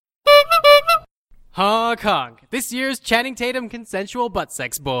Honk honk. This year's Channing Tatum consensual butt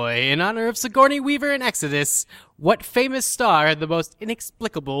sex boy, in honor of Sigourney Weaver in Exodus, what famous star had the most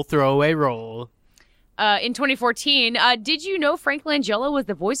inexplicable throwaway role? In 2014, did you know Frank Langella was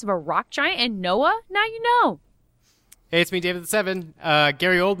the voice of a rock giant in Noah? Now you know. Hey, it's me, David the Seven.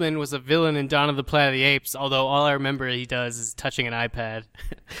 Gary Oldman was a villain in Dawn of the Planet of the Apes, although all I remember he does is touching an iPad.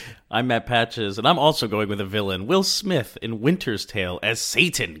 I'm Matt Patches, and I'm also going with a villain, Will Smith in Winter's Tale as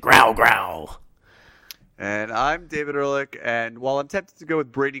Satan. Growl, growl. And I'm David Ehrlich, and while I'm tempted to go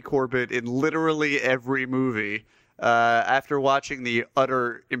with Brady Corbett in literally every movie, after watching the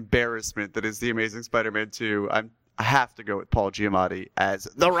utter embarrassment that is The Amazing Spider-Man 2, I have to go with Paul Giamatti as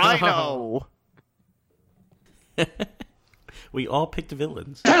the Rhino. We all picked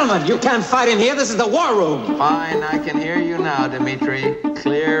villains. Gentlemen, you can't fight in here. This is the war room. Fine, I can hear you now, Dimitri.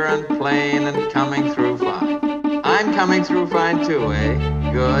 Clear and plain and coming through fine. I'm coming through fine too,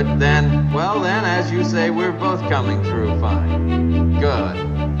 eh? Good. Then, as you say, we're both coming through fine.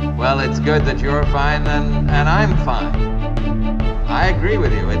 Good. Well, it's good that you're fine and I'm fine. I agree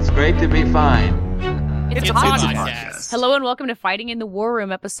with you. It's great to be fine. It's a podcast. Hello and welcome to Fighting in the War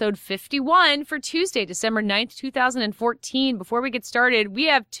Room, episode 51 for Tuesday, December 9th, 2014. Before we get started, we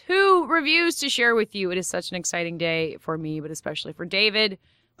have 2 reviews to share with you. It is such an exciting day for me, but especially for David.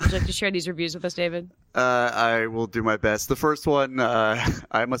 Would you like to share these reviews with us, David? I will do my best. The first one,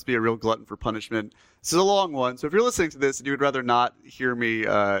 I must be a real glutton for punishment. This is a long one, so if you're listening to this and you would rather not hear me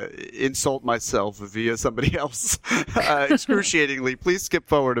insult myself via somebody else excruciatingly, please skip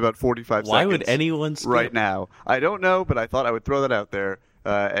forward about 45 seconds. Why would anyone skip? Right now? I don't know, but I thought I would throw that out there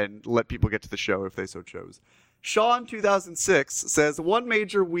and let people get to the show if they so chose. Sean 2006 says, one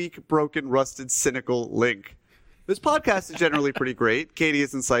major, weak, broken, rusted, cynical link. This podcast is generally pretty great. Katie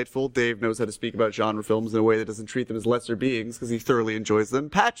is insightful. Dave knows how to speak about genre films in a way that doesn't treat them as lesser beings because he thoroughly enjoys them.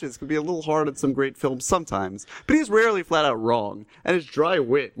 Patches can be a little hard on some great films sometimes, but he's rarely flat out wrong, and his dry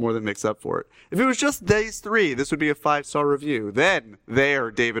wit more than makes up for it. If it was just these 3, this would be a 5-star review. Then,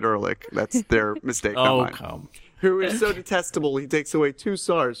 they're David Ehrlich. That's their mistake, not mine. Come. Who is so detestable he takes away 2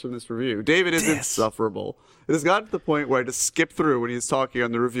 stars from this review. David is insufferable. It has gotten to the point where I just skip through when he's talking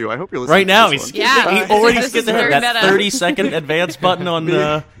on the review. I hope you're listening Right now, to he's this one. he already This skipped is ahead. very That meta. 30-second advance button on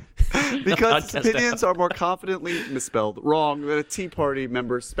Because his podcast opinions are more confidently misspelled wrong than a Tea Party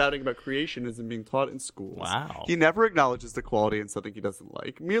member spouting about creationism being taught in schools. Wow. He never acknowledges the quality in something he doesn't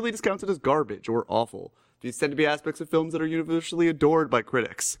like, merely discounts it as garbage or awful. These tend to be aspects of films that are universally adored by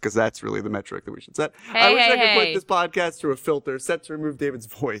critics, because that's really the metric that we should set. I wish I could put this podcast through a filter set to remove David's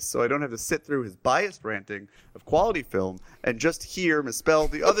voice, so I don't have to sit through his biased ranting of quality film and just hear misspell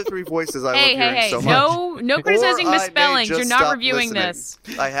the other 3 voices I love hearing so much. No criticizing Or I may misspellings. just You're not stop reviewing listening. this.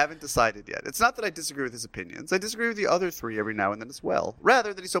 I haven't decided yet. It's not that I disagree with his opinions. I disagree with the other 3 every now and then as well.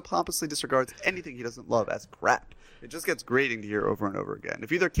 Rather, that he so pompously disregards anything he doesn't love as crap. It just gets grating to hear over and over again.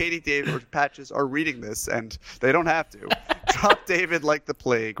 If either Katie, David, or Patches are reading this, and they don't have to, drop David like the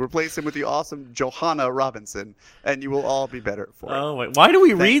plague. Replace him with the awesome Johanna Robinson, and you will all be better for it. Oh, wait. Why do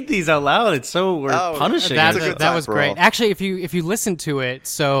we read these out loud? It's so we're punishing. It's a good That time was for great. all. Actually, if you listen to it,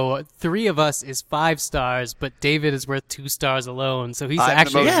 so 3 of us is 5 stars, but David is worth 2 stars alone. So he's I'm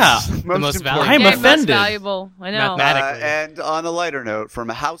actually the most important. valuable. I'm Yeah, most offended. valuable. I know. Mathematically. And on a lighter note, from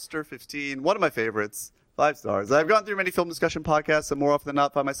Houster15, one of my favorites, 5 stars. I've gone through many film discussion podcasts and more often than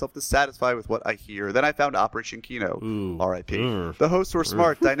not find myself dissatisfied with what I hear. Then I found Operation Kino, R.I.P. The hosts were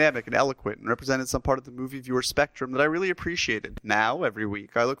smart, dynamic, and eloquent and represented some part of the movie viewer spectrum that I really appreciated. Now, every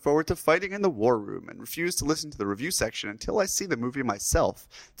week, I look forward to Fighting in the War Room and refuse to listen to the review section until I see the movie myself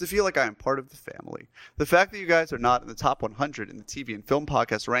to feel like I am part of the family. The fact that you guys are not in the top 100 in the TV and film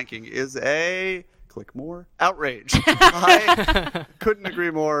podcast ranking is a... click more. Outrage. I couldn't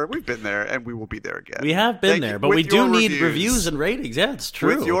agree more. We've been there, and we will be there again. We have been Thank there, you. but With we do your need reviews and ratings. Yeah, it's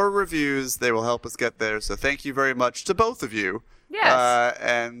true. With your reviews, they will help us get there. So thank you very much to both of you. Yes.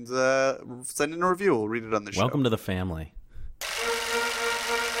 And send in a review. We'll read it on the show. Welcome to the family.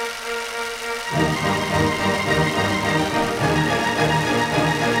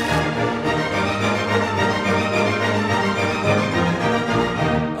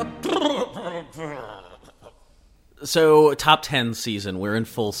 So, top 10 season, we're in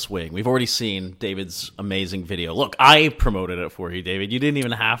full swing. We've already seen David's amazing video. Look, I promoted it for you, David. You didn't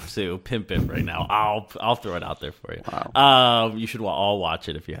even have to pimp it right now. I'll throw it out there for you. Wow. You should all watch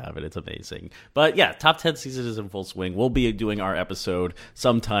it if you haven't. It's amazing. But yeah, top 10 season is in full swing. We'll be doing our episode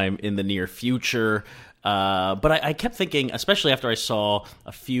sometime in the near future. But I kept thinking, especially after I saw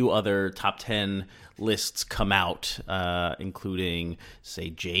a few other top 10 lists come out, including,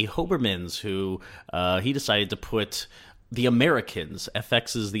 say, Jay Hoberman's, who he decided to put The Americans,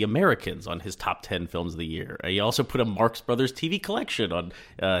 FX's The Americans, on his top 10 films of the year. He also put a Marx Brothers TV collection on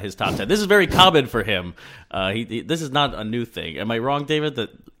his top 10. This is very common for him. This is not a new thing. Am I wrong, David?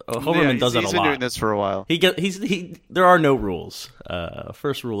 That Hoberman does that a lot. He's been doing this for a while. There are no rules.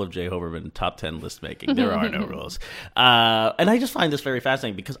 First rule of Jay Hoberman, top 10 list making. There are no rules. And I just find this very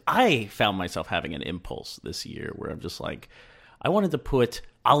fascinating because I found myself having an impulse this year where I'm just like, I wanted to put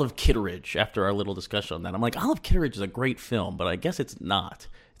Olive Kitteridge after our little discussion on that. I'm like, Olive Kitteridge is a great film, but I guess it's not.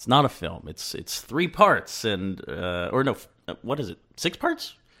 It's not a film. It's 3 parts what is it? 6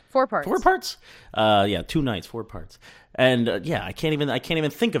 parts? 4 parts. 4 parts? 2 nights, 4 parts. And I can't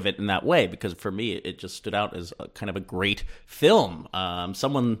even think of it in that way because for me it just stood out as kind of a great film.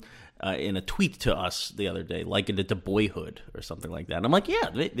 Someone in a tweet to us the other day likened it to Boyhood or something like that. And I'm like,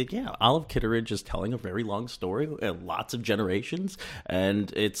 Olive Kitteridge is telling a very long story, lots of generations,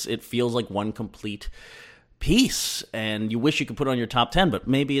 and it feels like one complete piece, and you wish you could put it on your top 10, but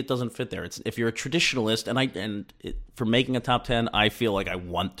maybe it doesn't fit there. If you're a traditionalist, for making a top 10, I feel like I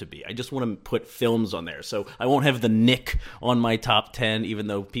want to be. I just want to put films on there, so I won't have The Knick on my top 10, even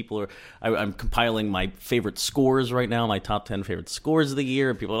though I'm compiling my favorite scores right now, my top 10 favorite scores of the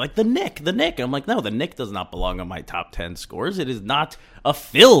year, and people are like, The Knick. And I'm like, no, The Knick does not belong on my top 10 scores. It is not a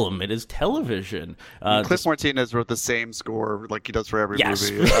film. It is television. Cliff Martinez wrote the same score like he does for every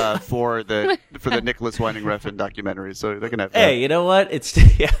movie for the Nicholas Winding Refn documentary, so they can have that. Hey, you know what? It's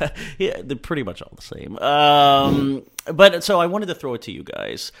they're pretty much all the same. But so I wanted to throw it to you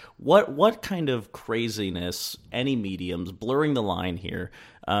guys. What kind of craziness, any mediums, blurring the line here,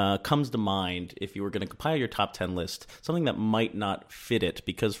 comes to mind if you were going to compile your top 10 list, something that might not fit it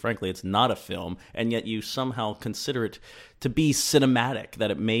because, frankly, it's not a film, and yet you somehow consider it to be cinematic, that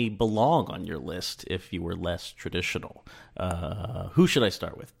it may belong on your list if you were less traditional. Who should I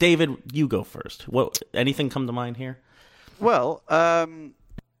start with? David, you go first. Anything come to mind here? Well,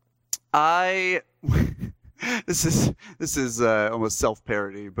 this is almost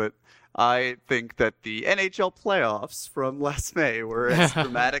self-parody, but I think that the NHL playoffs from last May were as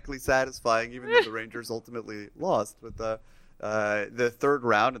dramatically satisfying, even though the Rangers ultimately lost. With the third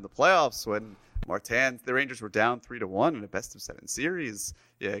round in the playoffs, when the Rangers were down 3-1 in a best-of-7 series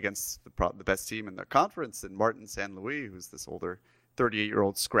against the best team in the conference, and Martin St. Louis, who's this older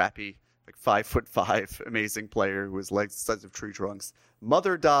 38-year-old scrappy, like 5'5", amazing player who was legs the size of tree trunks.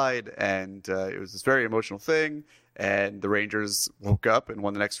 Mother died, and it was this very emotional thing. And the Rangers woke up and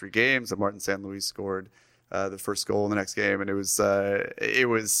won the next 3 games. And Martin St. Louis scored the first goal in the next game, and it was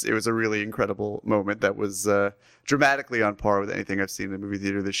a really incredible moment that was dramatically on par with anything I've seen in the movie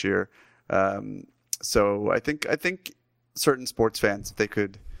theater this year. So I think certain sports fans, if they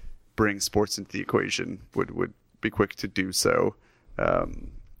could bring sports into the equation, would be quick to do so.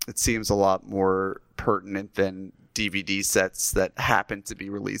 It seems a lot more pertinent than DVD sets that happen to be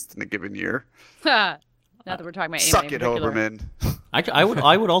released in a given year. Not that we're talking about Suck it, Hoberman.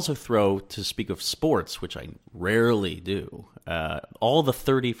 I would also throw, to speak of sports, which I rarely do, all the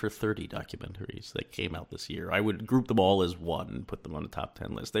 30 for 30 documentaries that came out this year. I would group them all as one and put them on the top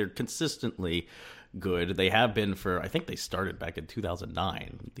 10 list. They're consistently good. They have been I think they started back in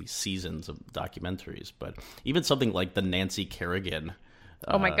 2009, these seasons of documentaries. But even something like the Nancy Kerrigan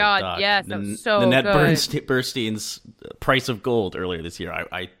oh my God! Yes, that was so Nanette good. Bernstein's Price of Gold earlier this year,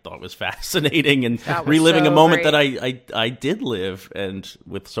 I thought was fascinating and was reliving so a moment great. that I did live, and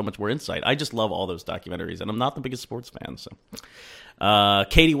with so much more insight. I just love all those documentaries, and I'm not the biggest sports fan. So,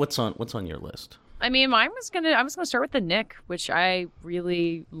 Katie, what's on your list? I mean, I was gonna start with The Knick, which I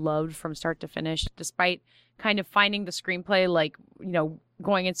really loved from start to finish, despite kind of finding the screenplay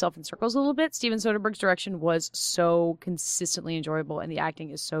going itself in circles a little bit. Steven Soderbergh's direction was so consistently enjoyable, and the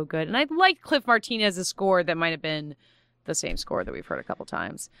acting is so good. And I liked Cliff Martinez's score that might have been the same score that we've heard a couple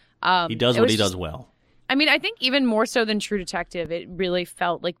times. He does what he does well. I mean, I think even more so than True Detective, it really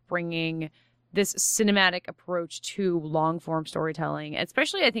felt like bringing this cinematic approach to long-form storytelling,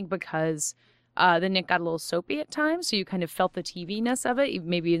 especially I think because The Knick got a little soapy at times, so you kind of felt the TV-ness of it,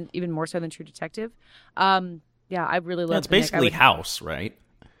 maybe even more so than True Detective. I really love. It's basically House, right?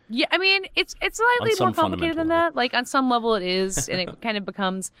 Yeah, I mean, it's slightly more complicated than that. Like on some level, it is, and it kind of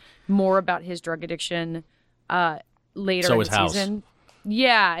becomes more about his drug addiction later in the season.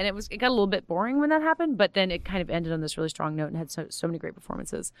 Yeah, and it got a little bit boring when that happened, but then it kind of ended on this really strong note and had so many great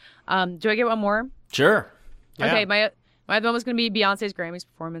performances. Do I get one more? Sure. Yeah. Okay, my other one was going to be Beyonce's Grammys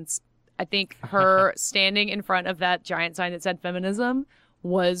performance. I think her standing in front of that giant sign that said feminism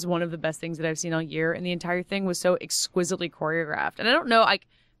was one of the best things that I've seen all year, and the entire thing was so exquisitely choreographed. And I don't know,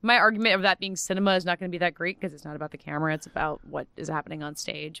 My argument of that being cinema is not going to be that great because it's not about the camera. It's about what is happening on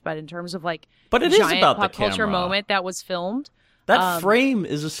stage. But in terms of like but it giant is about pop the culture camera. moment that was filmed. That frame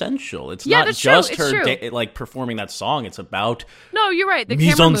is essential. It's Yeah, not that's just true. It's her true. like performing that song. It's about No, you're right. The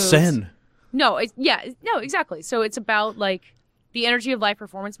mise camera en moves. scène. No, no, exactly. So it's about like the energy of live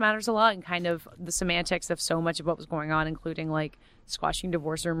performance matters a lot, and kind of the semantics of so much of what was going on, including like squashing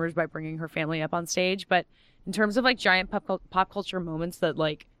divorce rumors by bringing her family up on stage. But in terms of like giant pop culture moments that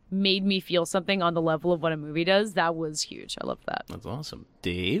like made me feel something on the level of what a movie does, that was huge. I loved that. That's awesome.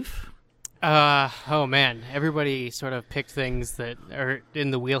 Dave? Oh man, everybody sort of picked things that are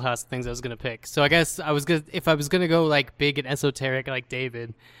in the wheelhouse of things I was gonna pick. So I guess if I was gonna go like big and esoteric like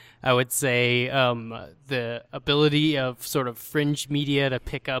David, I would say the ability of sort of fringe media to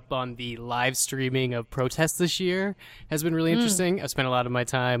pick up on the live streaming of protests this year has been really interesting. I've spent a lot of my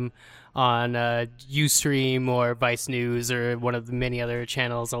time on Ustream or Vice News or one of the many other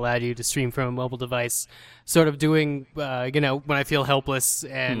channels allowed you to stream from a mobile device, sort of doing, when I feel helpless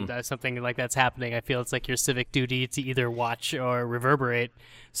and something like that's happening, I feel it's like your civic duty to either watch or reverberate.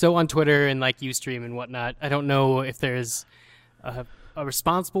 So on Twitter and like Ustream and whatnot, I don't know if there's a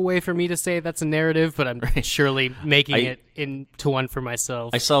responsible way for me to say that's a narrative, but I'm surely making it into one for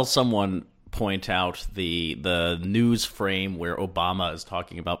myself. I saw someone point out the news frame where Obama is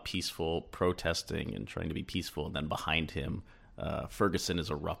talking about peaceful protesting and trying to be peaceful, and then behind him, Ferguson is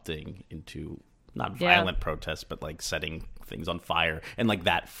erupting into not violent protests, but like setting things on fire. And like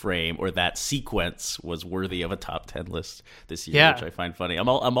that frame or that sequence was worthy of a top 10 list this year, which I find funny. I'm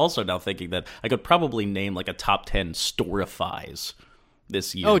also now thinking that I could probably name like a top 10 Storifies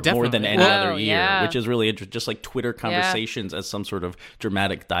this year more than any other year, which is really interesting. Just like Twitter conversations as some sort of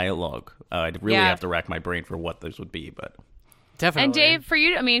dramatic dialogue. I'd really have to rack my brain for what those would be, but definitely. And Dave, for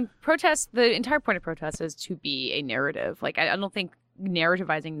you, I mean, protest, the entire point of protest is to be a narrative. Like, I don't think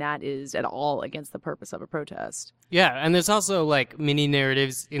narrativizing that is at all against the purpose of a protest. Yeah, and there's also like mini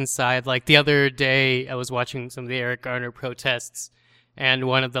narratives inside. Like the other day, I was watching some of the Eric Garner protests, and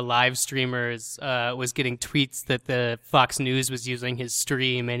one of the live streamers was getting tweets that the Fox News was using his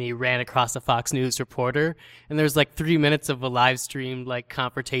stream, and he ran across a Fox News reporter. And there's like 3 minutes of a live stream like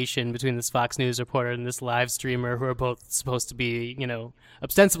confrontation between this Fox News reporter and this live streamer, who are both supposed to be,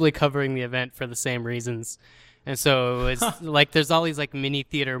 ostensibly covering the event for the same reasons. And so it's like there's all these like mini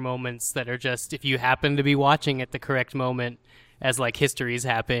theater moments that are just, if you happen to be watching at the correct moment as like history is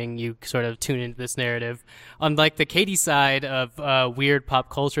happening, you sort of tune into this narrative. On like the Katie side of weird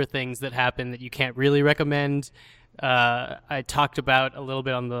pop culture things that happen that you can't really recommend, I talked about a little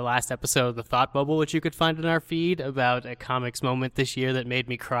bit on the last episode of The Thought Bubble, which you could find in our feed, about a comics moment this year that made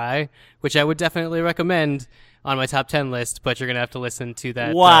me cry, which I would definitely recommend on my top 10 list, but you're going to have to listen to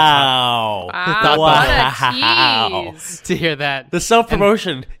that. Wow. What a tease. To hear that. The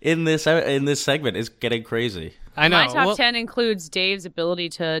self-promotion in this segment is getting crazy. I know. My top 10 includes Dave's ability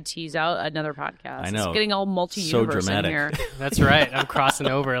to tease out another podcast. I know. It's getting all multi-universe in here. That's right. I'm crossing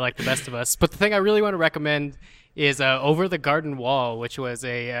over like the best of us. But the thing I really want to recommend is Over the Garden Wall, which was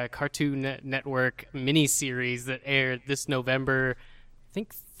a Cartoon Network mini-series that aired this November, I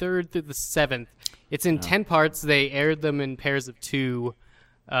think 3rd through the 7th. It's in 10 parts. They aired them in pairs of 2.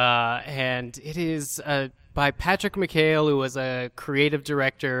 And it is by Patrick McHale, who was a creative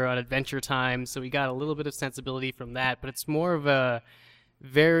director on Adventure Time. So we got a little bit of sensibility from that. But it's more of a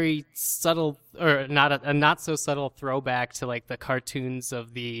very subtle, or not so subtle throwback to like the cartoons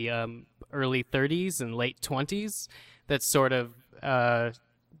of the early 30s and late 20s that sort of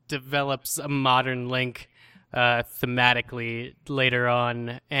develops a modern link thematically later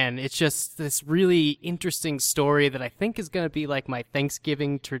on, and it's just this really interesting story that I think is going to be like my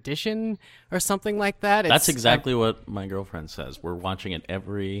Thanksgiving tradition or something like that. That's exactly what my girlfriend says. We're watching it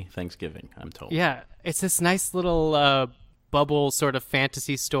every Thanksgiving, I'm told. Yeah, it's this nice little bubble sort of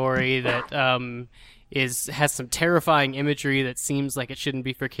fantasy story that has some terrifying imagery that seems like it shouldn't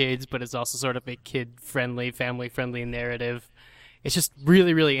be for kids, but is also sort of a kid-friendly, family-friendly narrative. It's just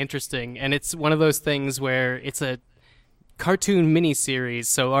really, really interesting, and it's one of those things where it's a cartoon miniseries,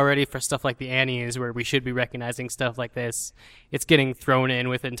 so already for stuff like the Annies, where we should be recognizing stuff like this, it's getting thrown in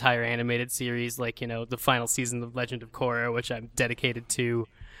with entire animated series, like, the final season of Legend of Korra, which I'm dedicated to.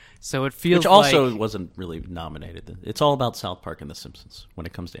 So it feels Which also wasn't really nominated. It's all about South Park and The Simpsons when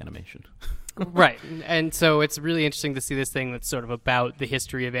it comes to animation. Right, and so it's really interesting to see this thing that's sort of about the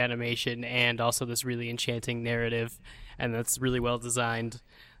history of animation and also this really enchanting narrative, and that's really well designed,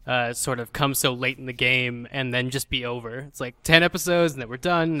 sort of come so late in the game and then just be over. It's like 10 episodes and then we're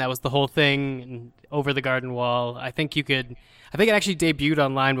done. That was the whole thing, and Over the Garden Wall. I think it actually debuted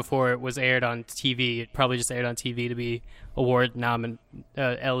online before it was aired on TV. It probably just aired on TV to be award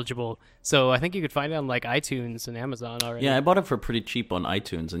eligible. So I think you could find it on like iTunes and Amazon already. Yeah, I bought it for pretty cheap on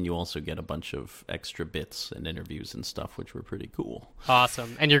iTunes, and you also get a bunch of extra bits and interviews and stuff, which were pretty cool.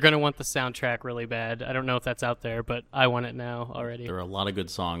 Awesome. And you're going to want the soundtrack really bad. I don't know if that's out there, but I want it now already. There are a lot of good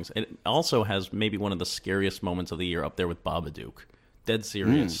songs. It also has maybe one of the scariest moments of the year up there with Babadook. Dead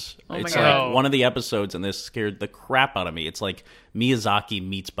serious. Oh my it's God. like one of the episodes, and this scared the crap out of me. It's like Miyazaki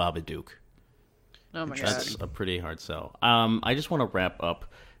meets Babadook. Oh my God. That's a pretty hard sell. I just want to wrap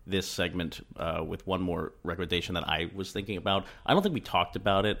up this segment with one more recommendation that I was thinking about. I don't think we talked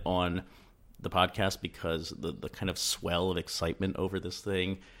about it on the podcast because the kind of swell of excitement over this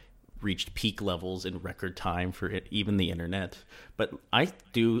thing reached peak levels in record time for even the internet. But I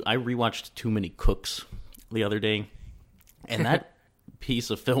rewatched Too Many Cooks the other day, and that piece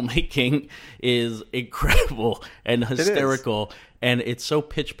of filmmaking is incredible and hysterical, and it's so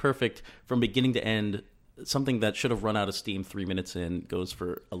pitch perfect from beginning to end. Something that should have run out of steam 3 minutes in goes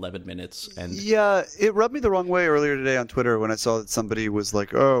for 11 minutes. And yeah, it rubbed me the wrong way earlier today on Twitter when I saw that somebody was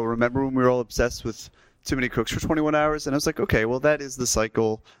like, oh, remember when we were all obsessed with Too Many Cooks for 21 hours? And I was like, okay, well, that is the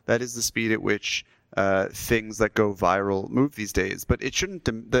cycle. That is the speed at which things that go viral move these days. But it shouldn't,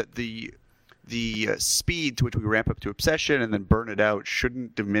 the speed to which we ramp up to obsession and then burn it out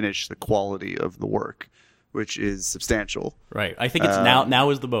shouldn't diminish the quality of the work, which is substantial. Right. I think it's now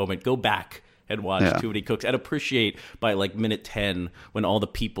is the moment. Go back and watch Too Many Cooks and appreciate by like minute 10 when all the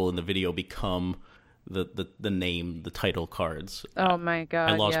people in the video become the name, the title cards. Oh my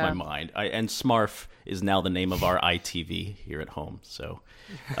God. I lost my mind. And Smarf is now the name of our ITV here at home. So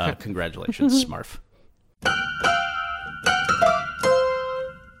congratulations, Smarf.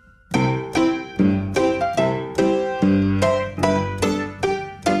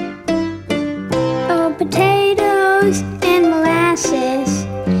 Oh, potatoes and molasses.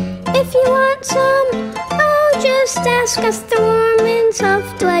 If you want some, oh, just ask us. They're warm and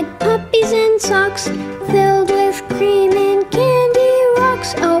soft like puppies in socks, filled with cream and candy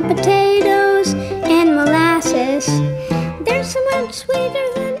rocks. Oh, potatoes and molasses. They're so much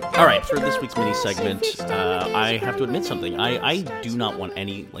sweeter than. All right, for this week's mini segment, I have to admit something. I do not want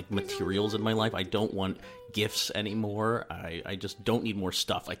any like materials in my life. I don't want gifts anymore. I just don't need more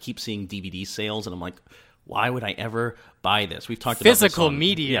stuff. I keep seeing DVD sales, and I'm like, why would I ever buy this? We've talked about physical this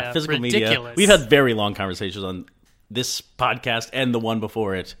media. Yeah, physical ridiculous. media. We've had very long conversations on this podcast and the one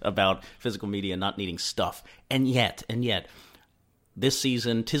before it about physical media not needing stuff. And yet, this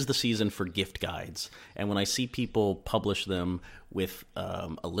season, 'tis the season for gift guides. And when I see people publish them with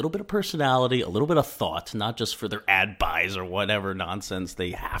a little bit of personality, a little bit of thought, not just for their ad buys or whatever nonsense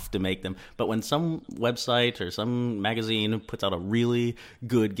they have to make them, but when some website or some magazine puts out a really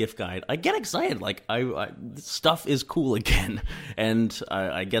good gift guide, I get excited. Like, stuff is cool again. And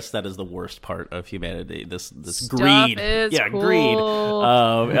I guess that is the worst part of humanity. This Stuff greed. is Yeah, cool. greed.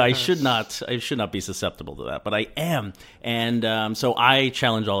 I should not be susceptible to that, but I am. And so I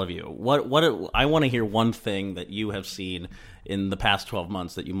challenge all of you. What I want to hear one thing that you have seen in the past 12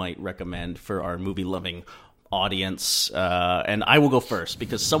 months that you might recommend for our movie-loving audience. And I will go first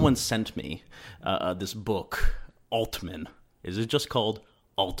because someone sent me this book, Altman. Is it just called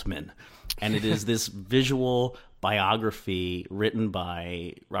Altman? And it is this visual biography written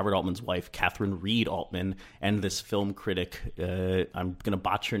by Robert Altman's wife, Catherine Reed Altman, and this film critic, I'm going to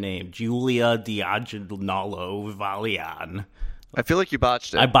botch her name, Julia Diagonalo Valian. I feel like you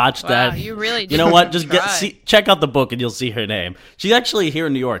botched it. I botched Wow, that. you really You know what? Just tried. check out the book and you'll see her name. She's actually here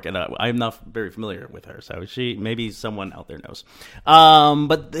in New York, and I'm not very familiar with her, so maybe someone out there knows.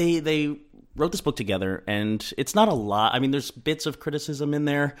 But they wrote this book together, and it's not a lot. I mean, there's bits of criticism in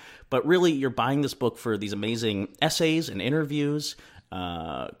there, but really, you're buying this book for these amazing essays and interviews.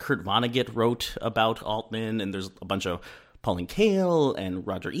 Kurt Vonnegut wrote about Altman, and there's a bunch of Pauline Kael and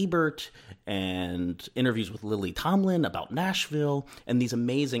Roger Ebert, and interviews with Lily Tomlin about Nashville, and these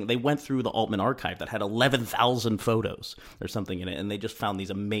amazing, they went through the Altman archive that had 11,000 photos or something in it, and they just found these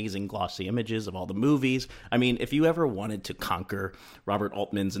amazing glossy images of all the movies. I mean, if you ever wanted to conquer Robert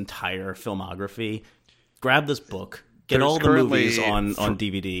Altman's entire filmography, grab this book, get There's all the movies on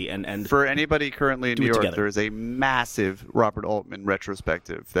DVD, and for anybody currently in do New it York, together. there is a massive Robert Altman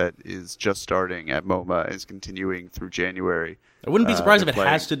retrospective that is just starting at MoMA and is continuing through January. I wouldn't be surprised if it they're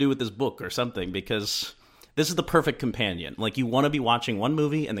has to do with this book or something, because this is the perfect companion. Like, you want to be watching one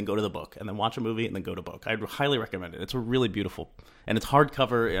movie and then go to the book, and then watch a movie and then go to book. I'd highly recommend it. It's a really beautiful, and it's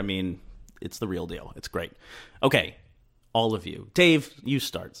hardcover. I mean, it's the real deal. It's great. Okay, all of you. Dave, you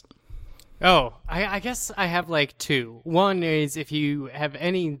start. Oh, I guess I have like two. One is if you have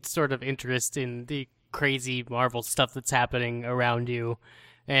any sort of interest in the crazy Marvel stuff that's happening around you,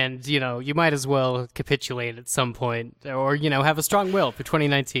 And, you might as well capitulate at some point or, have a strong will for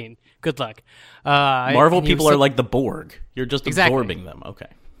 2019. Good luck. Marvel people are like the Borg. You're just absorbing them. Okay.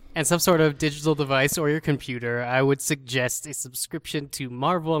 And some sort of digital device or your computer, I would suggest a subscription to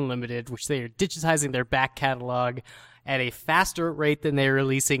Marvel Unlimited, which they are digitizing their back catalog at a faster rate than they're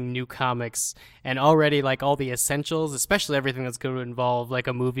releasing new comics. And already, like, all the essentials, especially everything that's going to involve, like,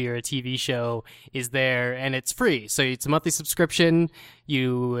 a movie or a TV show, is there, and it's free. So it's a monthly subscription.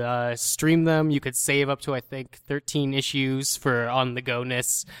 You stream them. You could save up to, I think, 13 issues for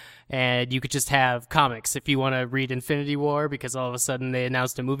on-the-go-ness. And you could just have comics. If you want to read Infinity War because all of a sudden they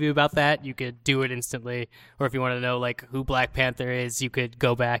announced a movie about that, you could do it instantly. Or if you want to know like who Black Panther is, you could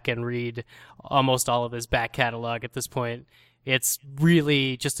go back and read almost all of his back catalog at this point. It's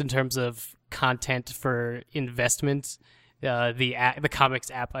really, just in terms of content for investment, the comics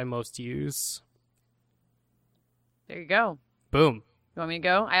app I most use. There you go. Boom. You want me to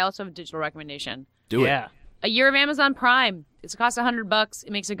go? I also have a digital recommendation. Do it. Yeah. A year of Amazon Prime. It's cost $100.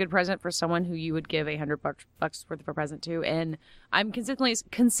 It makes a good present for someone who you would give $100 worth of a present to. And I'm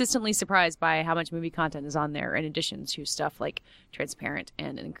consistently surprised by how much movie content is on there, in addition to stuff like Transparent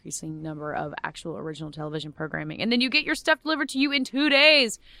and an increasing number of actual original television programming. And then you get your stuff delivered to you in 2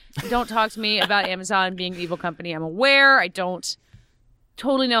 days. Don't talk to me about Amazon being the evil company. I'm aware. I don't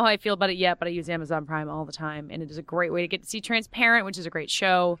totally know how I feel about it yet, but I use Amazon Prime all the time. And it is a great way to get to see Transparent, which is a great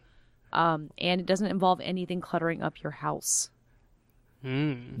show. And it doesn't involve anything cluttering up your house.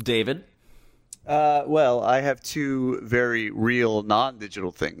 David? Well, I have two very real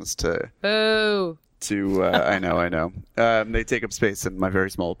non-digital things to... Boo! I know. They take up space in my very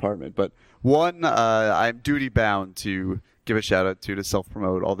small apartment. But one, I'm duty-bound to give a shout-out to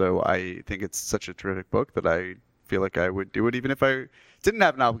self-promote, although I think it's such a terrific book that I feel like I would do it even if I didn't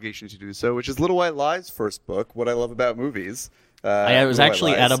have an obligation to do so, which is Little White Lies' first book, What I Love About Movies. I was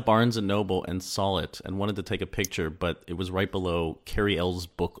actually at a Barnes & Noble and saw it and wanted to take a picture, but it was right below Carrie L's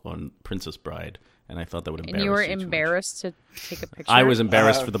book on Princess Bride, and I thought that would embarrass you. And you were embarrassed to take a picture? I was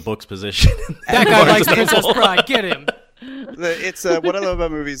embarrassed for the book's position. That guy likes Princess Bride. Get him. It's What I Love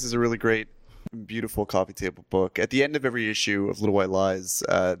About Movies is a really great, beautiful coffee table book. At the end of every issue of Little White Lies,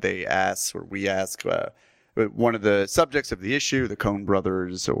 we ask one of the subjects of the issue, the Coen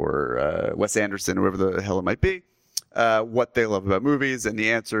brothers or Wes Anderson, whoever the hell it might be, what they love about movies, and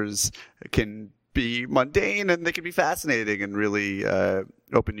the answers can be mundane and they can be fascinating and really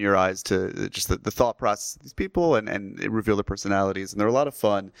open your eyes to just the thought process of these people and reveal their personalities. And they're a lot of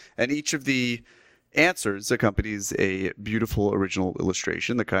fun. And each of the answers accompanies a beautiful original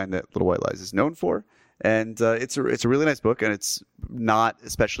illustration, the kind that Little White Lies is known for. And it's a really nice book, and it's not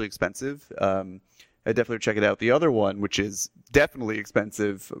especially expensive. I definitely check it out. The other one, which is definitely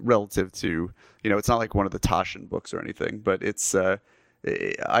expensive relative to, it's not like one of the Taschen books or anything, but it's, I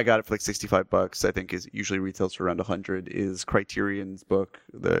got it for like $65. I think is usually retails for around $100. Is Criterion's book,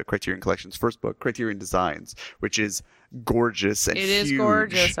 the Criterion Collection's first book, Criterion Designs, which is gorgeous and huge. It is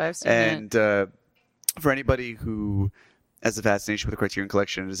gorgeous. I've seen it. And for anybody who has a fascination with the Criterion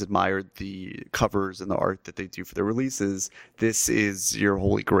Collection and has admired the covers and the art that they do for their releases, this is your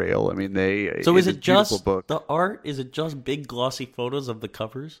holy grail. I mean, So is it just the art? Is it just big glossy photos of the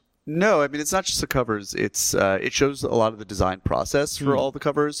covers? No, I mean, it's not just the covers. It's it shows a lot of the design process for all the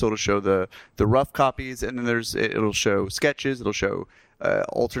covers. So it'll show the rough copies, and then it'll show sketches. It'll show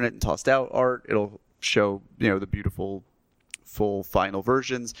alternate and tossed out art. It'll show the beautiful full final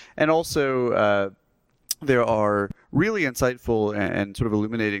versions, and also there are really insightful and sort of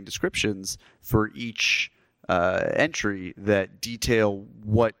illuminating descriptions for each entry that detail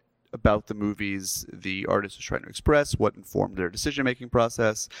what about the movies the artist was trying to express, what informed their decision-making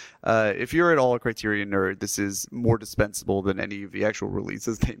process. If you're at all a Criterion nerd, this is more dispensable than any of the actual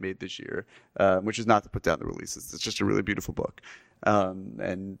releases they made this year, which is not to put down the releases. It's just a really beautiful book.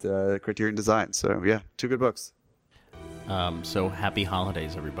 And Criterion Design. So, yeah, two good books. So happy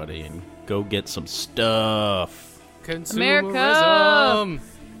holidays, everybody, and go get some stuff. Consumerism. America!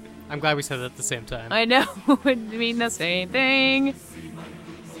 I'm glad we said that at the same time. I know. It would mean the same thing.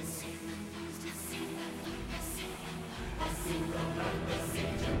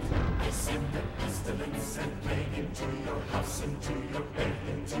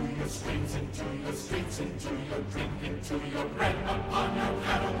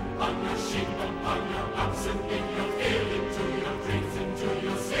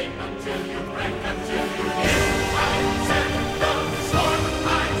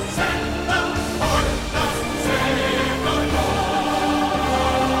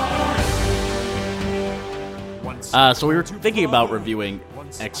 So we were thinking about reviewing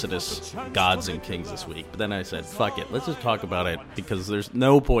Exodus, Gods and Kings this week, but then I said, fuck it, let's just talk about it, because there's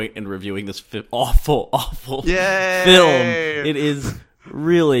no point in reviewing this awful film. It is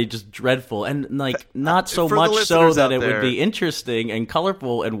really just dreadful, and like not so much so that it would be interesting and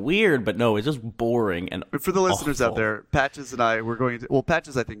colorful and weird, but no, it's just boring and for the listeners awful. out there, Patches and I were going to, well,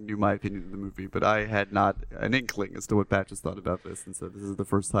 Patches I think knew my opinion of the movie, but I had not an inkling as to what Patches thought about this, and so this is the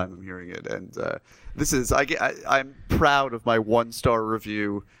first time I'm hearing it, and this is I'm proud of my 1-star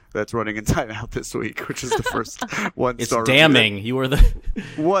review that's running in Time Out this week, which is the first 1-star It's damning. review. You are the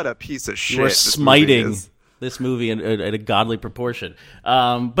What a piece of shit. you are this smiting movie is. this movie in a godly proportion.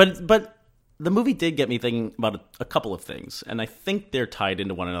 But the movie did get me thinking about a couple of things, and I think they're tied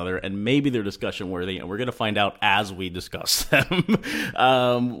into one another, and maybe they're discussion worthy, and we're going to find out as we discuss them.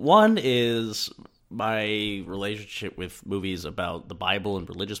 One is my relationship with movies about the Bible and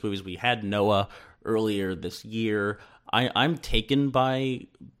religious movies. We had Noah earlier this year. I'm taken by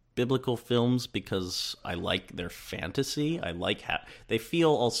biblical films because I like their fantasy. I like how they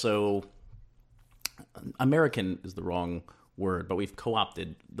feel also... American is the wrong word, but we've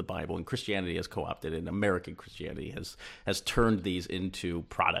co-opted the Bible, and Christianity has co-opted, and American Christianity has turned these into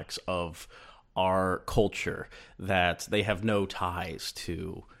products of our culture, that they have no ties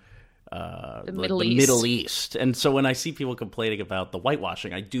to the Middle East. And so when I see people complaining about the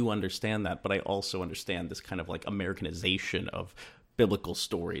whitewashing, I do understand that, but I also understand this kind of like Americanization of biblical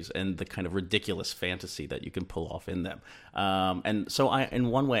stories and the kind of ridiculous fantasy that you can pull off in them. And so in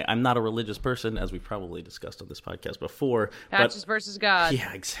one way, I'm not a religious person, as we've probably discussed on this podcast before. Patches versus God.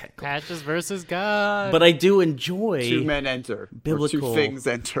 Yeah, exactly. Patches versus God. But I do enjoy... Two men enter. Biblical... Or two things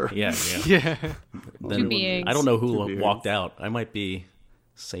enter. Yeah. Yeah. Two beings. I don't know who walked out. I might be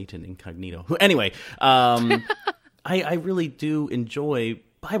Satan incognito. Anyway, I really do enjoy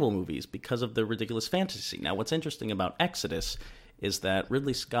Bible movies because of the ridiculous fantasy. Now, what's interesting about Exodus is that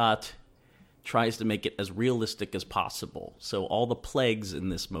Ridley Scott tries to make it as realistic as possible. So all the plagues in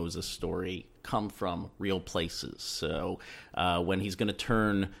this Moses story come from real places. So when he's going to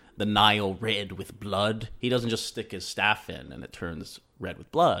turn the Nile red with blood, he doesn't just stick his staff in and it turns red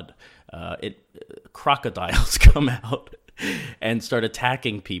with blood. Crocodiles come out and start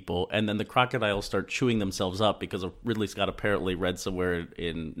attacking people, and then the crocodiles start chewing themselves up because of Ridley Scott apparently read somewhere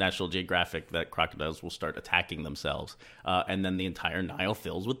in National Geographic that crocodiles will start attacking themselves, and then the entire Nile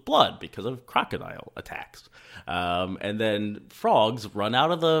fills with blood because of crocodile attacks. And then frogs run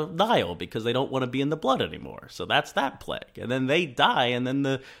out of the Nile because they don't want to be in the blood anymore. So that's that plague. And then they die, and then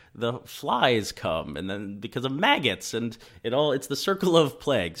the flies come, and then because of maggots, and it's the circle of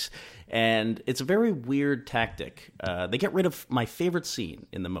plagues. And it's a very weird tactic. They get rid of my favorite scene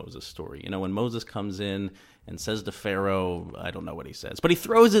in the Moses story. You know, when Moses comes in and says to Pharaoh, I don't know what he says, but he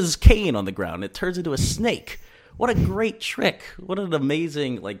throws his cane on the ground and it turns into a snake. What a great trick. What an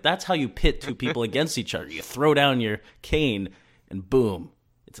amazing, that's how you pit two people against each other. You throw down your cane and boom,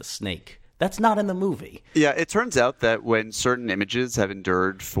 it's a snake. That's not in the movie. Yeah, it turns out that when certain images have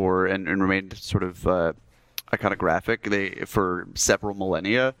endured for and remained sort of iconographic for several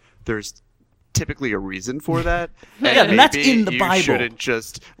millennia, there's typically a reason for that. And that's in the Bible. You shouldn't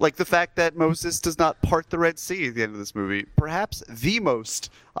just... Like the fact that Moses does not part the Red Sea at the end of this movie. Perhaps the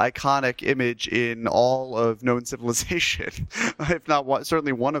most iconic image in all of known civilization, if not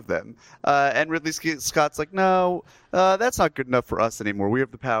certainly one of them. And Ridley Scott's like, no, that's not good enough for us anymore. We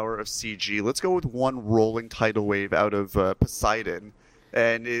have the power of CG. Let's go with one rolling tidal wave out of Poseidon.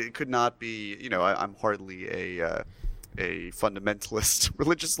 And it could not be, I'm hardly a fundamentalist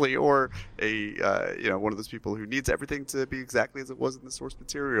religiously, or one of those people who needs everything to be exactly as it was in the source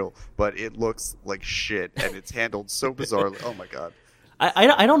material, but it looks like shit and it's handled so bizarrely. Oh my god.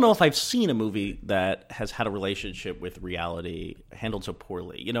 I don't know if I've seen a movie that has had a relationship with reality handled so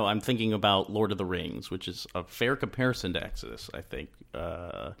poorly. I'm thinking about Lord of the Rings, which is a fair comparison to Exodus, I think,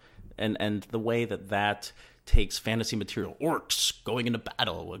 and the way that takes fantasy material, orcs going into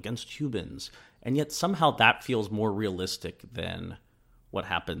battle against humans, and yet somehow that feels more realistic than what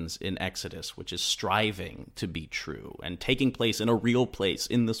happens in Exodus, which is striving to be true and taking place in a real place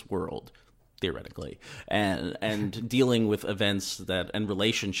in this world, theoretically, and dealing with events and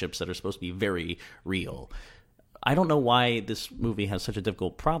relationships that are supposed to be very real. I don't know why this movie has such a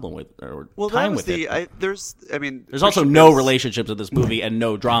difficult problem with time with it. There's also no relationships in this movie and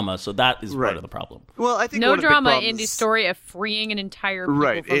no drama, so that is part of the problem. Well, I think no one of the drama problems... in the story of freeing an entire people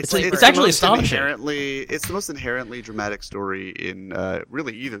right. from slavery. It's actually astonishing. It's the most inherently dramatic story in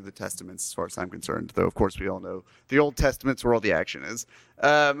really either of the Testaments, as far as I'm concerned. Though, of course, we all know the Old Testament's where all the action is.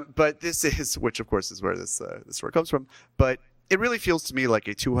 But this is, which of course is where this story comes from. But it really feels to me like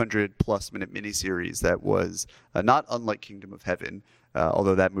a 200-plus minute miniseries that was not unlike Kingdom of Heaven,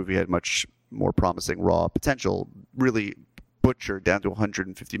 although that movie had much more promising raw potential, really butchered down to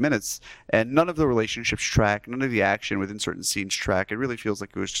 150 minutes, and none of the relationships track, none of the action within certain scenes track. It really feels like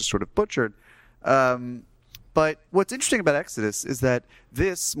it was just sort of butchered. But what's interesting about Exodus is that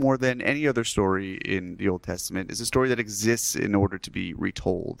this, more than any other story in the Old Testament, is a story that exists in order to be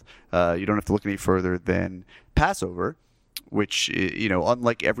retold. You don't have to look any further than Passover, which,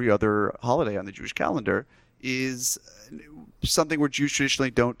 unlike every other holiday on the Jewish calendar, is something where Jews traditionally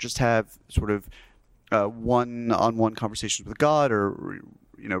don't just have sort of one-on-one conversations with God or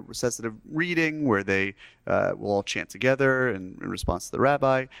recitative reading where they will all chant together in response to the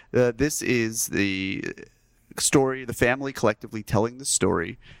rabbi. This is the story, the family collectively telling the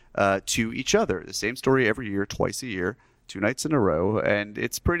story to each other. The same story every year, twice a year, 2 nights in a row. And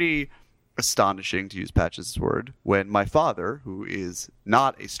it's pretty astonishing, to use Patch's word, when my father, who is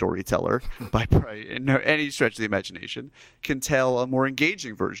not a storyteller by any stretch of the imagination, can tell a more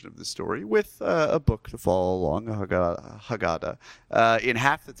engaging version of the story with a book to follow along, a Haggadah, in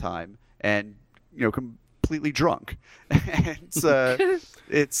half the time, and completely drunk. And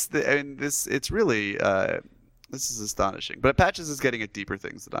it's really this is astonishing. But Patches is getting at deeper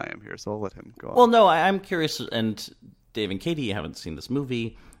things than I am here, so I'll let him go on. Well, no, I'm curious, and Dave and Katie haven't seen this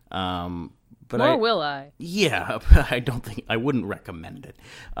movie. But Nor will I. Yeah, I wouldn't recommend it.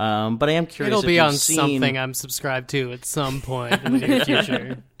 But I am curious. It'll be on something I'm subscribed to at some point in the near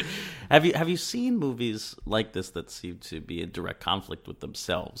future. Have you seen movies like this that seem to be in direct conflict with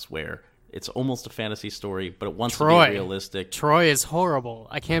themselves, where it's almost a fantasy story, but it wants to be realistic? Troy is horrible.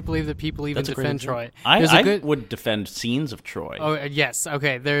 I can't believe that people even defend Troy. I would defend scenes of Troy. Oh, yes.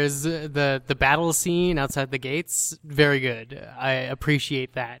 Okay. There's the battle scene outside the gates. Very good. I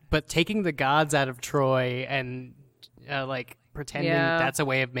appreciate that. But taking the gods out of Troy and pretending that's a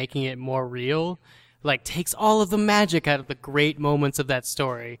way of making it more real, takes all of the magic out of the great moments of that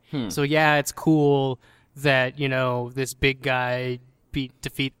story. So yeah, it's cool that, this big guy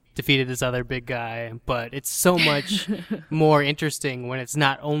defeated this other big guy, but it's so much more interesting when it's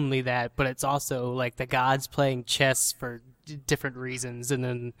not only that, but it's also the gods playing chess for different reasons, and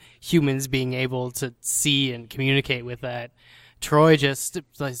then humans being able to see and communicate with that. Troy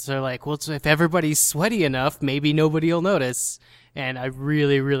they're like, well, if everybody's sweaty enough, maybe nobody will notice. And I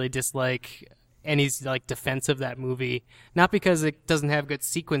really, really dislike any defense of that movie, not because it doesn't have good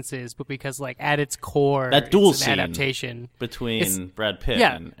sequences, but because at its core, that duel it's an scene adaptation between Brad Pitt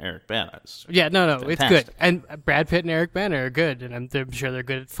and Eric Bana. It's good, and Brad Pitt and Eric Bana are good, and I'm sure they're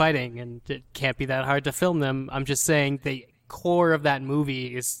good at fighting, and it can't be that hard to film them. I'm just saying the core of that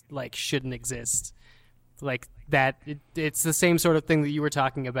movie is shouldn't exist. It's the same sort of thing that you were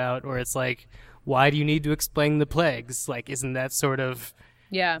talking about, where it's why do you need to explain the plagues? Isn't that sort of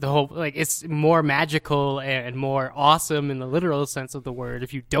the whole it's more magical and more awesome in the literal sense of the word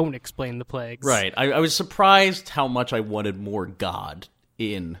if you don't explain the plagues. Right. I was surprised how much I wanted more God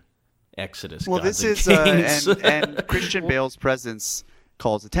in Exodus. Well, Gods this is and Christian Bale's presence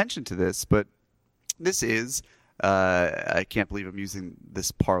calls attention to this, but this is I can't believe I'm using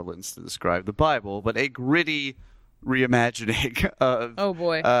this parlance to describe the Bible, but a gritty reimagining of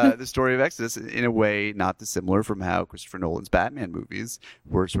the story of Exodus in a way not dissimilar from how Christopher Nolan's Batman movies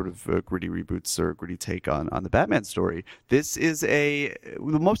were sort of gritty reboots or gritty take on the Batman story. This is the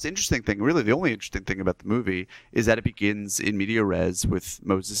most interesting thing, really the only interesting thing about the movie, is that it begins in media res with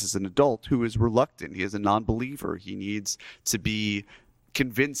Moses as an adult who is reluctant. He is a non-believer. He needs to be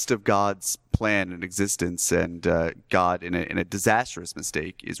convinced of God's plan and existence, and God in a disastrous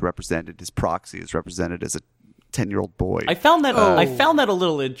mistake is represented, his proxy is represented as a 10-year-old boy. I found that a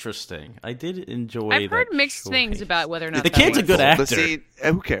little interesting. I did enjoy. I've heard mixed things about whether or not the kid's a good actor.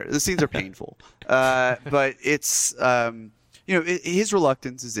 Who cares? The scenes are painful, but it's his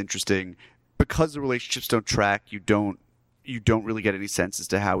reluctance is interesting because the relationships don't track. You don't really get any sense as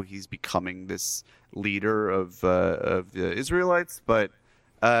to how he's becoming this leader of the Israelites, but.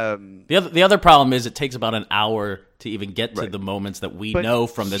 The other problem is it takes about an hour to even get to the moments that we know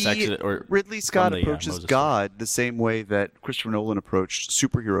from this Exodus. Or Ridley Scott approaches God the same way that Christopher Nolan approached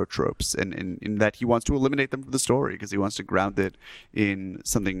superhero tropes, and in that he wants to eliminate them from the story because he wants to ground it in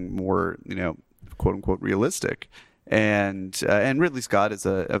something more, quote unquote, realistic. And Ridley Scott is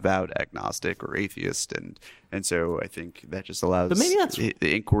a avowed agnostic or atheist, and so I think that just allows the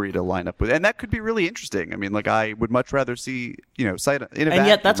inquiry to line up with, and that could be really interesting. I mean, I would much rather see Sight in a and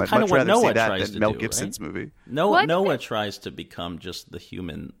yet that's kind of what Noah tries to do. Mel Gibson's movie. Noah tries to become just the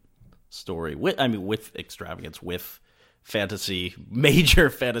human story with extravagance, with major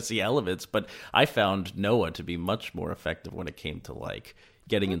fantasy elements, but I found Noah to be much more effective when it came to like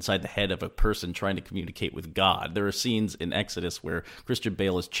getting inside the head of a person trying to communicate with God. There are scenes in Exodus where Christian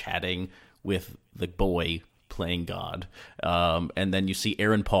Bale is chatting with the boy playing God, and then you see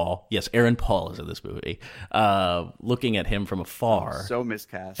Aaron Paul. Yes, Aaron Paul is in this movie, looking at him from afar. So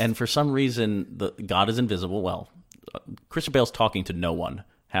miscast. And for some reason, God is invisible. Well, Christian Bale's talking to no one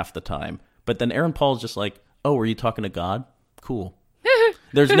half the time, but then Aaron Paul is just like, "Oh, were you talking to God? Cool."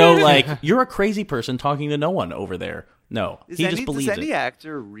 There's no like, "You're a crazy person talking to no one over there." No, he just believes it. Does any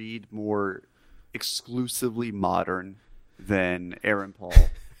actor read more exclusively modern than Aaron Paul?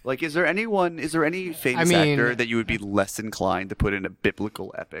 Like, is there any famous actor that you would be less inclined to put in a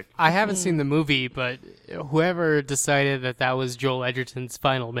biblical epic? I haven't seen the movie, but whoever decided that was Joel Edgerton's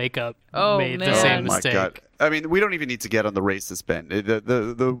final makeup made the same mistake. My God. I mean, we don't even need to get on the racist bent.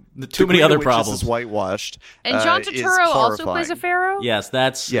 The too many other problems is whitewashed. And John Turturro also plays a pharaoh? Yes,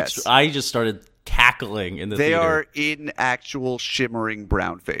 I just started cackling in the theater. They are in actual shimmering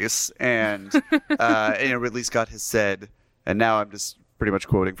brown face. And Ridley Scott has said, and now I'm just pretty much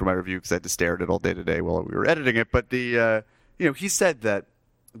quoting from my review because I had to stare at it all day today while we were editing it. But he said that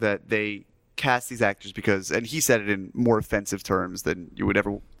they cast these actors because, and he said it in more offensive terms than you would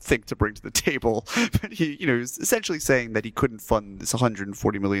ever think to bring to the table. But he was essentially saying that he couldn't fund this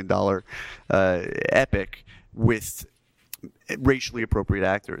 $140 million epic with racially appropriate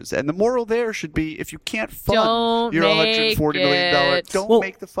actors. And the moral there should be, if you can't fund your $140 million, don't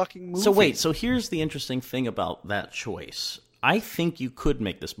make the fucking movie. So here's the interesting thing about that choice. I think you could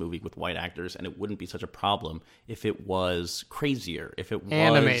make this movie with white actors, and it wouldn't be such a problem if it was crazier, if it was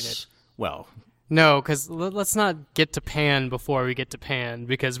animated. Well, no, because let's not get to Pan before we get to Pan,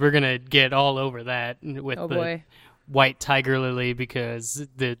 because we're gonna get all over that with white tiger lily, because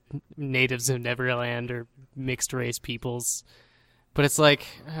the natives of Neverland are mixed race peoples. But it's like,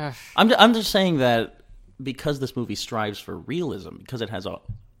 I'm just saying that because this movie strives for realism, because it has a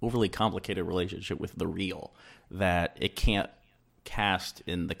overly complicated relationship with the real, that it can't cast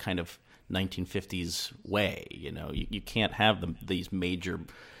in the kind of 1950s way. You can't have these major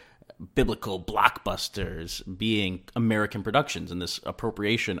biblical blockbusters being American productions and this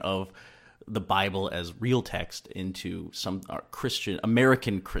appropriation of the Bible as real text into some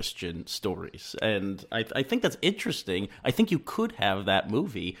American Christian stories. And I think that's interesting. I think you could have that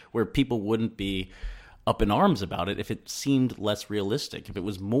movie where people wouldn't be up in arms about it if it seemed less realistic, if it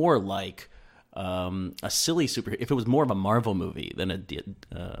was more like a silly if it was more of a Marvel movie than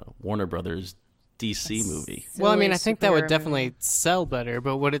a Warner Brothers DC movie. Well, I mean, I think that would definitely sell better,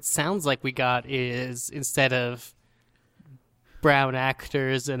 but what it sounds like we got is, instead of brown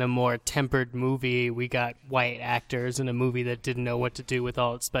actors in a more tempered movie, we got white actors in a movie that didn't know what to do with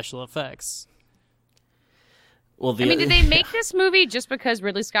all its special effects. Well, did they make this movie just because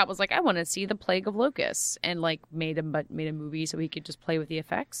Ridley Scott was like, I want to see the Plague of Locusts, and like made a movie so he could just play with the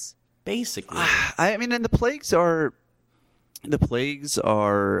effects? Basically. And the plagues are,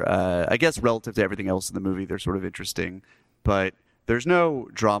 I guess, relative to everything else in the movie, they're sort of interesting, but there's no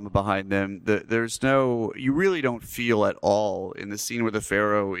drama behind them. You really don't feel at all in the scene where the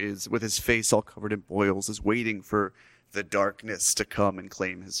Pharaoh is, with his face all covered in boils, is waiting for the darkness to come and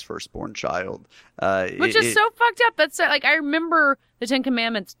claim his firstborn child. Which is so fucked up. That's like, I remember the Ten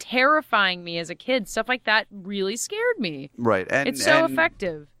Commandments terrifying me as a kid. Stuff like that really scared me. Right. And it's so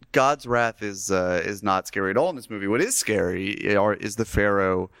effective. God's wrath is not scary at all in this movie. What is scary is the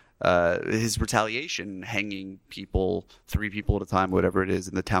Pharaoh, his retaliation, hanging 3 people at a time, whatever it is,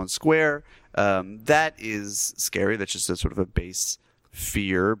 in the town square. That is scary. That's just a sort of a base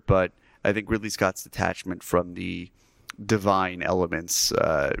fear. But I think Ridley Scott's detachment from the divine elements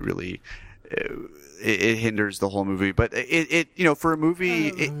really it hinders the whole movie. But it for a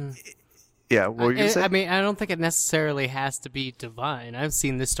movie. Yeah, what were you going to say? I mean, I don't think it necessarily has to be divine. I've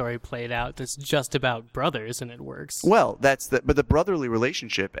seen this story played out that's just about brothers, and it works. Well, but the brotherly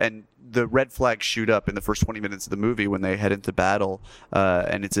relationship, and the red flags shoot up in the first 20 minutes of the movie when they head into battle,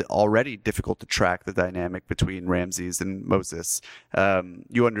 and it's already difficult to track the dynamic between Ramses and Moses.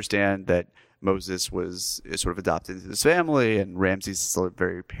 You understand that Moses was sort of adopted into this family, and Ramses is still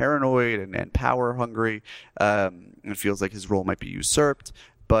very paranoid and power hungry, and feels like his role might be usurped,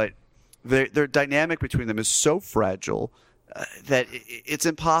 but their dynamic between them is so fragile that it's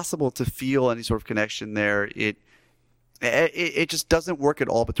impossible to feel any sort of connection there. It just doesn't work at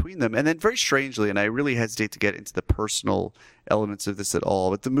all between them. And then very strangely, and I really hesitate to get into the personal elements of this at all,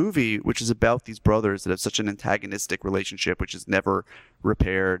 but the movie, which is about these brothers that have such an antagonistic relationship, which is never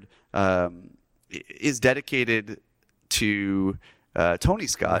repaired, is dedicated to Tony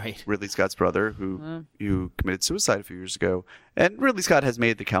Scott, Right. Ridley Scott's brother, who committed suicide a few years ago. And Ridley Scott has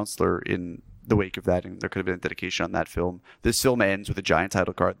made The Counselor in the wake of that, and there could have been a dedication on that film. This film ends with a giant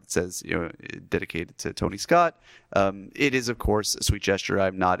title card that says, dedicated to Tony Scott. It is, of course, a sweet gesture.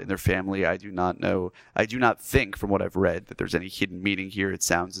 I'm not in their family. I do not think, from what I've read, that there's any hidden meaning here. It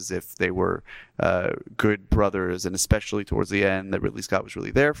sounds as if they were good brothers, and especially towards the end, that Ridley Scott was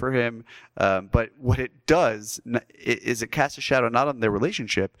really there for him. But what it does is it casts a shadow not on their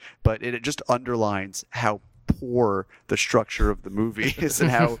relationship, but it just underlines how poor the structure of the movie is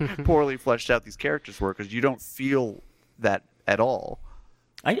and how poorly fleshed out these characters were, because you don't feel that at all.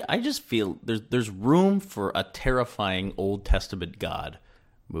 I just feel there's room for a terrifying Old Testament God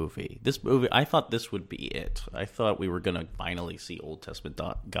movie. This movie, I thought this would be it. I thought we were going to finally see Old Testament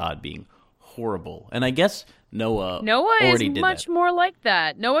God being horrible. And I guess Noah already is did much that. more like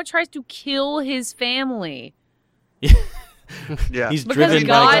that. Noah tries to kill his family. Yeah, He's Because driven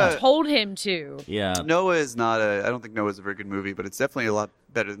God by told him to. Yeah. Noah is not I don't think Noah is a very good movie, but it's definitely a lot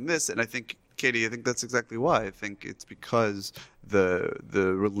better than this. And I think, Katie, that's exactly why. I think it's because the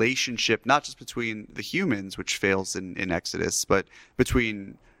relationship, not just between the humans, which fails in Exodus, but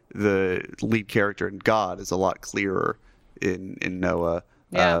between the lead character and God is a lot clearer in Noah.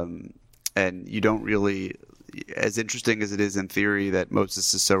 Yeah. And you don't really, as interesting as it is in theory that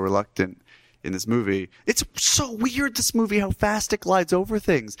Moses is so reluctant in this movie, it's so weird, this movie, how fast it glides over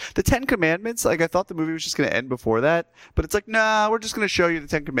things. The Ten Commandments, I thought the movie was just going to end before that, but it's like, nah, we're just going to show you the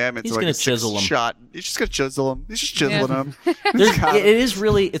Ten Commandments. He's in gonna a chisel 'em. shot. He's just going to chisel them. He's just chiseling them.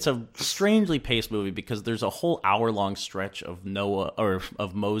 It's a strangely paced movie because there's a whole hour-long stretch of Noah or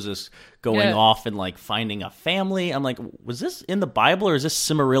of Moses going off and like finding a family. I'm like, was this in the Bible or is this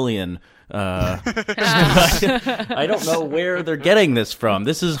Silmarillion? I don't know where they're getting this from.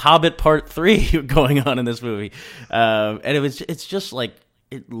 This is Hobbit Part 3 going on in this movie, and it's just like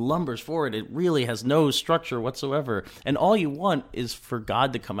it lumbers forward. It really has no structure whatsoever, and all you want is for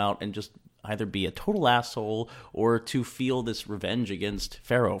God to come out and just either be a total asshole or to feel this revenge against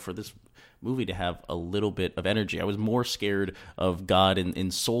Pharaoh, for this movie to have a little bit of energy. I was more scared of God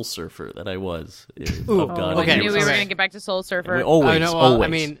in Soul Surfer than I was of God. okay. I knew we were Okay. going to get back to Soul Surfer. Always, always. I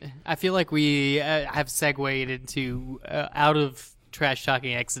mean, I feel like we have segued into out of trash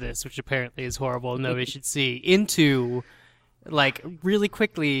talking Exodus, which apparently is horrible, nobody should see, into like really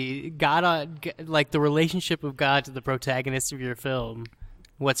quickly like the relationship of God to the protagonist of your film.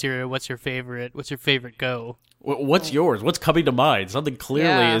 What's your favorite? What's your favorite go? What's yours? What's coming to mind? Something clearly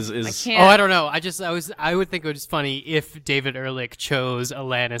Yeah, is. I can't. Oh, I don't know. I would think it was funny if David Ehrlich chose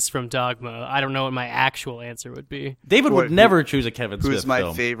Alanis from Dogma. I don't know what my actual answer would be. David would What- never choose a Kevin Smith Who's my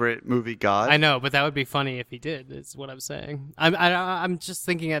film. favorite movie, God? I know, but that would be funny if he did. Is what I'm saying. I'm just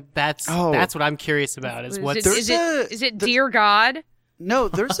thinking that that's Oh. what I'm curious about. Is what There's Is it Dear God? No,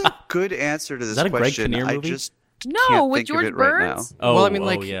 there's a good answer to this that a Greg question. Kinnear I movie? just No, can't with think George of it right now. Burns? Oh, Well, I mean,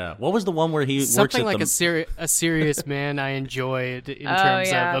 like, yeah. What was the one where he works something at like the... a serious man I enjoyed in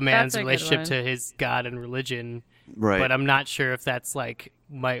terms yeah, of a man's that's a good relationship one. to his God and religion. Right. But I'm not sure if that's like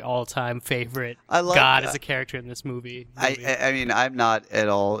my all-time favorite I like God that. as a character in this movie. I mean, I'm not at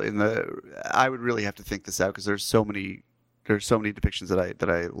all in the. I would really have to think this out because there's so many depictions that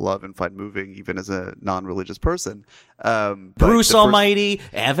I love and find moving, even as a non-religious person. But Bruce the first- Almighty,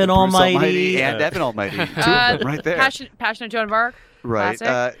 Evan Bruce Almighty, and Evan Almighty, two of them right there. Passion of Joan of Arc? Right.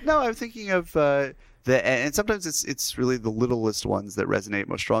 Classic. No, I'm thinking of and sometimes it's really the littlest ones that resonate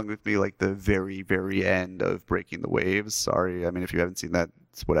most strongly with me, like the very, very end of Breaking the Waves. Sorry, I mean, if you haven't seen that,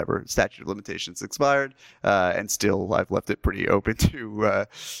 it's whatever. Statute of limitations expired, and still I've left it pretty open to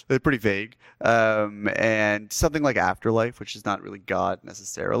pretty vague. And something like Afterlife, which is not really God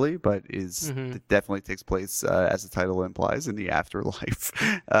necessarily, but it definitely takes place, as the title implies, in the afterlife.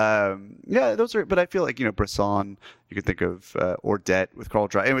 Yeah, those are. But I feel like Bresson. You could think of Ordette with Carl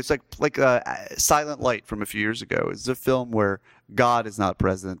Dry. It was like Silent Light from a few years ago. It's a film where God is not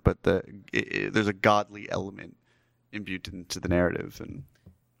present, but there's a godly element imbued into the narrative. And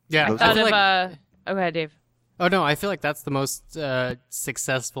Yeah, Those I are- feel like, Oh, go ahead, Dave. oh no, I feel like that's the most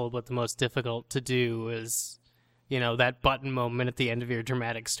successful, but the most difficult to do is, that button moment at the end of your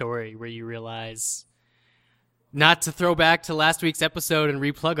dramatic story where you realize, not to throw back to last week's episode and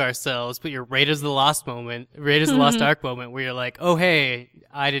replug ourselves, but your Raiders of the Lost Ark moment where you're like, oh hey,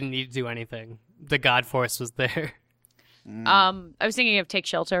 I didn't need to do anything. The God force was there. I was thinking of Take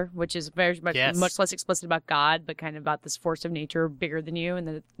Shelter, which is very much Yes. much less explicit about God, but kind of about this force of nature bigger than you, and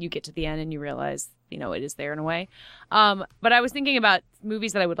then you get to the end and you realize, it is there in a way. But I was thinking about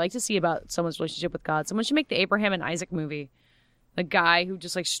movies that I would like to see about someone's relationship with God. Someone should make the Abraham and Isaac movie. The guy who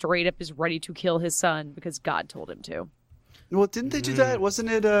just straight up is ready to kill his son because God told him to. Well, didn't they do that? Wasn't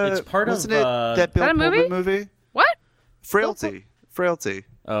it? It's part of wasn't it that Bill that a Pullman movie? movie? What? Frailty.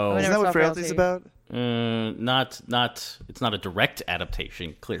 Oh, I Isn't never that what saw Frailty's about? not. It's not a direct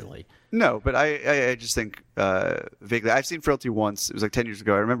adaptation, clearly. No, but I just think vaguely. I've seen Frailty once. It was like 10 years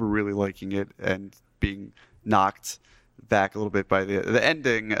ago. I remember really liking it and being knocked back a little bit by the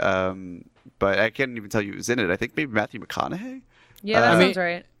ending. But I can't even tell you who's in it. I think maybe Matthew McConaughey. Yeah, that sounds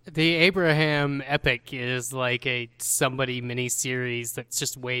right. The Abraham epic is like a somebody mini-series that's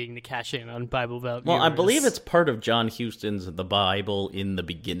just waiting to cash in on Bible Belt. Well, I viewers. believe it's part of John Huston's The Bible in the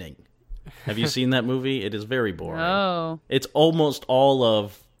Beginning. Have you seen that movie? It is very boring. Oh. It's almost all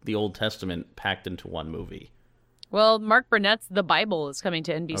of the Old Testament packed into one movie. Well, Mark Burnett's The Bible is coming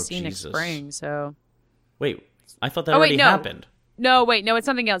to NBC next Jesus. spring, so... Wait, I thought that already happened. No, wait, no, it's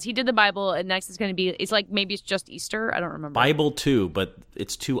something else. He did the Bible, and next it's going to be... It's like maybe it's just Easter. I don't remember. Bible 2, but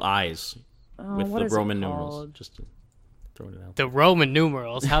it's 2 eyes with what the is it Roman called? numerals. Just throwing it out. the Roman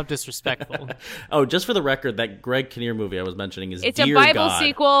numerals. How disrespectful! Oh, just for the record, that Greg Kinnear movie I was mentioning is It's Dear a Bible God.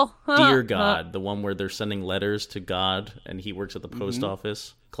 sequel. Dear God, the one where they're sending letters to God and he works at the post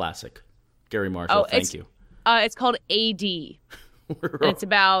office. Classic. Gary Marshall, thank you. It's called A.D. It's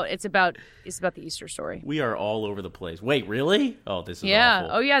about the Easter story. We are all over the place. Wait, really? Oh, this is Yeah.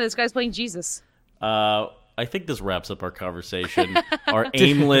 awful. Oh, yeah, this guy's playing Jesus. I think this wraps up our conversation, our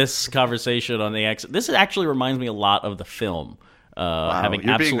aimless conversation on the X. This actually reminds me a lot of the film. Having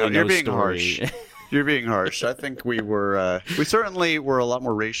absolutely no story. Harsh. You're being harsh. I think we certainly were a lot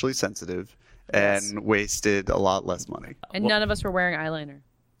more racially sensitive and wasted a lot less money. And none of us were wearing eyeliner.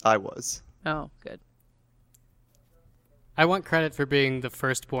 I was. Oh, good. I want credit for being the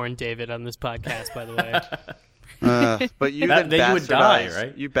firstborn David on this podcast. By the way, But you Then you would die,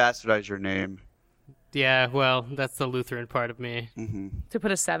 right? You bastardized your name. yeah. Well, that's the Lutheran part of me. To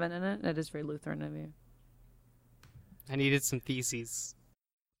put a 7 in it, that is very Lutheran of you. I needed some theses.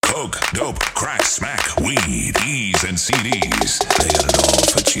 Coke, dope, crack, smack, weed, E's, and CDs. They got it all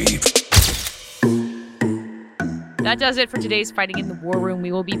for cheap. That does it for today's Fighting in the War Room.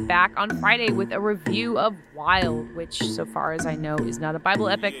 We will be back on Friday with a review of Wild, which, so far as I know, is not a Bible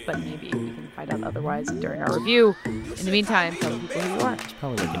epic, but maybe we can find out otherwise during our review. In the meantime, tell people who you are. It's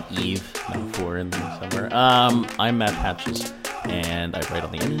probably like an Eve metaphor in there somewhere. I'm Matt Patches, and I write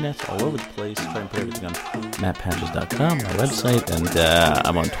on the internet all over the place. Try and put everything on mattpatches.com, my website, and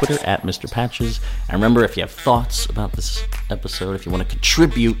I'm on Twitter at Mr. Patches. And remember, if you have thoughts about this episode, if you want to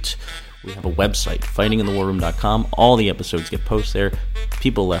contribute, we have a website, fightinginthewarroom.com. All the episodes get posted there.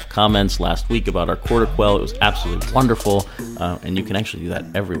 People left comments last week about our quarter quell. It was absolutely wonderful. And you can actually do that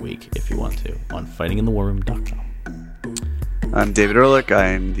every week if you want to on fightinginthewarroom.com. I'm David Ehrlich.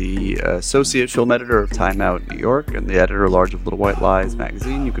 I'm the associate film editor of Time Out New York and the editor-at-large of Little White Lies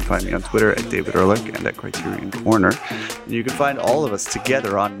magazine. You can find me on Twitter at David Ehrlich and at Criterion Corner. And you can find all of us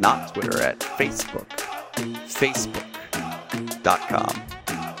together on not Twitter at Facebook. Facebook.com.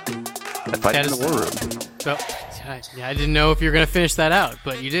 At Fighting in the War Room. So, I didn't know if you were going to finish that out,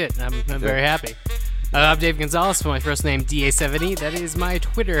 but you did. I'm very happy. I'm Dave Gonzalez, for my first name, DA70. That is my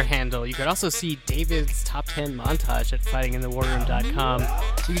Twitter handle. You could also see David's Top 10 montage at fightinginthewarroom.com. You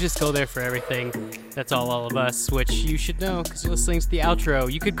can just go there for everything. That's all of us, which you should know because you're listening to the outro.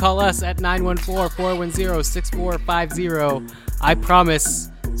 You could call us at 914-410-6450. I promise,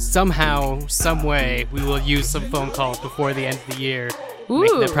 somehow, some way, we will use some phone calls before the end of the year.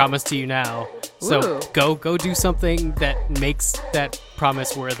 Making that promise to you now. So go do something that makes that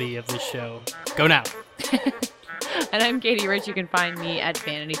promise worthy of this show. Go now. And I'm Katie Rich. You can find me at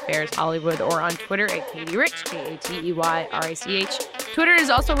Vanity Fairs Hollywood or on Twitter at Katie Rich, KateyRich. Twitter is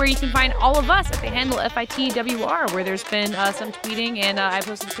also where you can find all of us at the handle FITWR, where there's been some tweeting, and I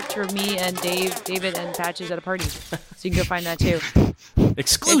posted a picture of me and David and Patches at a party. So you can go find that too.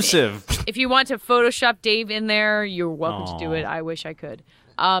 Exclusive. If you want to Photoshop Dave in there, you're welcome to do it. I wish I could.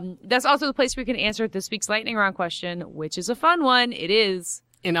 That's also the place where you can answer this week's lightning round question, which is a fun one. It is...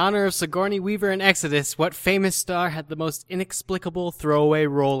 In honor of Sigourney Weaver in Exodus, what famous star had the most inexplicable throwaway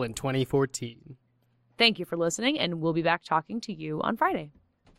role in 2014? Thank you for listening, and we'll be back talking to you on Friday.